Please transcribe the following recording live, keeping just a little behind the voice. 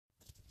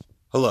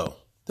Hello,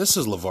 this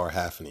is LeVar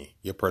Hafney,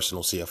 your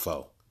personal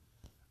CFO.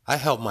 I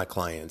help my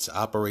clients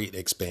operate,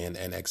 expand,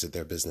 and exit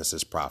their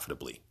businesses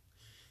profitably.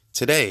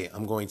 Today,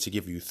 I'm going to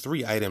give you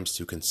 3 items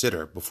to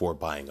consider before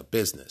buying a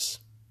business.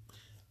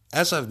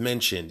 As I've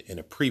mentioned in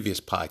a previous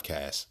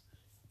podcast,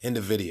 in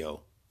the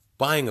video,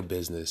 buying a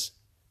business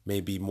may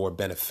be more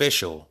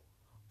beneficial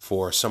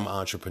for some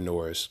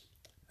entrepreneurs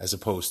as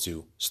opposed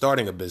to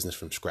starting a business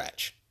from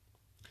scratch.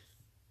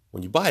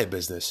 When you buy a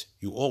business,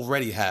 you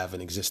already have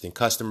an existing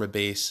customer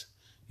base.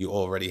 You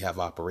already have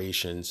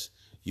operations,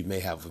 you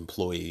may have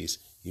employees,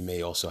 you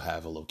may also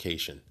have a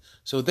location.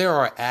 So there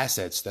are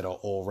assets that are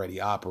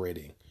already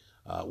operating,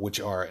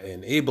 which are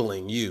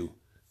enabling you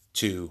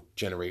to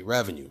generate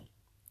revenue.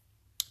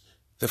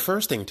 The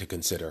first thing to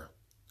consider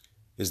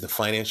is the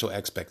financial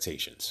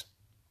expectations.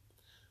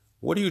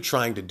 What are you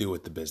trying to do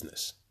with the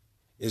business?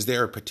 Is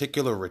there a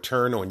particular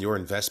return on your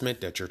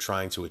investment that you're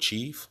trying to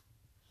achieve?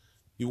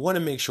 You want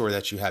to make sure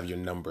that you have your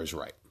numbers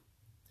right.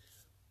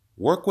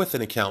 Work with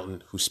an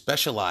accountant who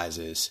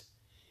specializes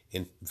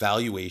in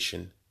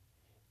valuation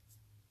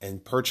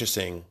and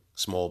purchasing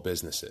small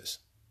businesses.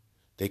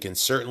 They can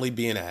certainly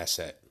be an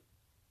asset,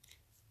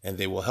 and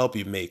they will help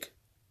you make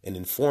an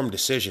informed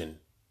decision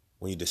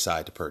when you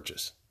decide to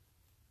purchase.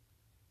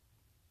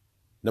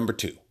 Number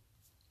 2,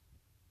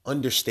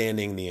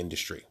 understanding the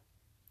industry.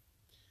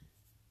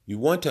 You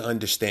want to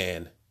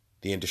understand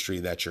the industry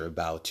that you're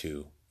about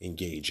to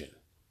engage in.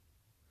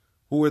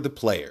 Who are the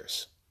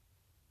players?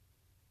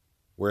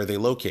 Where are they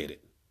located?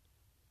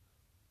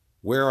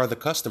 Where are the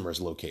customers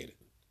located?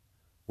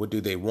 What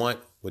do they want?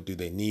 What do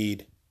they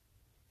need?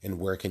 And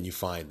where can you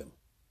find them?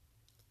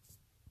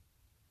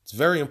 It's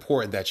very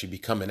important that you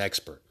become an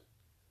expert.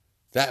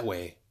 That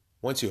way,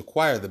 once you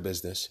acquire the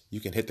business, you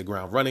can hit the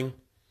ground running.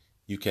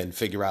 You can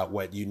figure out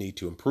what you need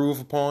to improve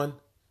upon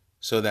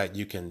so that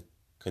you can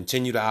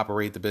continue to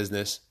operate the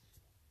business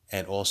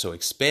and also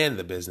expand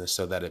the business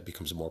so that it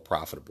becomes more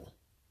profitable.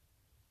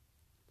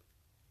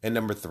 And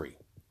number 3,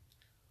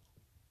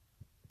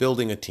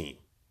 building a team.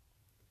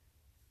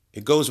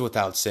 It goes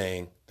without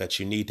saying that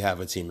you need to have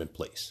a team in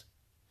place.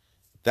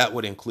 That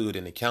would include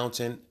an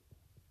accountant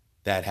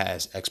that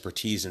has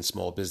expertise in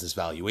small business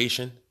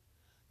valuation.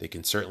 They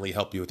can certainly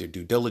help you with your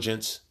due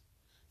diligence.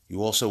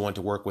 You also want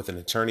to work with an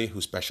attorney who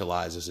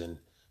specializes in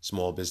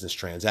small business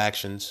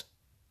transactions,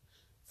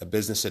 a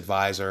business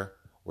advisor,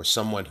 or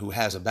someone who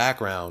has a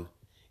background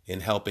in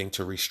helping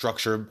to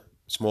restructure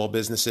small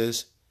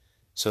businesses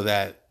so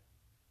that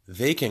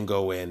they can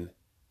go in,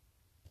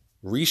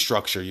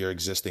 restructure your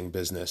existing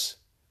business,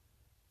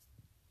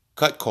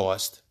 cut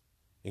costs,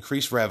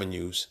 increase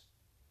revenues,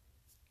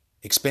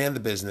 expand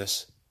the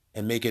business,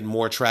 and make it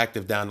more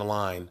attractive down the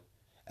line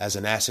as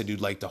an asset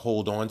you'd like to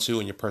hold on to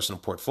in your personal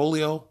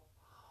portfolio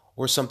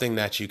or something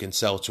that you can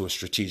sell to a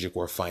strategic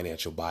or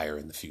financial buyer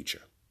in the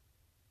future.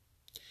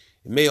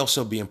 It may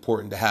also be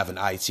important to have an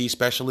IT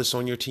specialist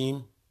on your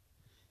team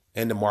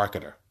and a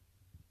marketer.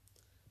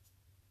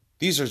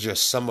 These are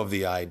just some of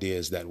the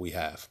ideas that we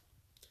have.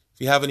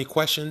 If you have any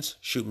questions,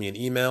 shoot me an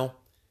email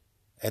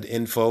at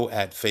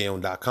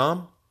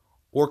info@fayon.com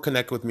or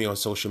connect with me on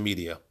social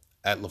media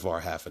at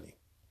LeVar Hafney.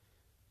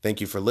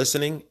 Thank you for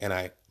listening, and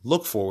I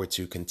look forward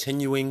to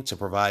continuing to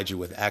provide you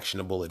with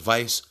actionable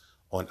advice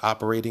on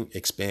operating,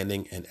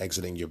 expanding, and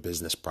exiting your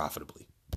business profitably.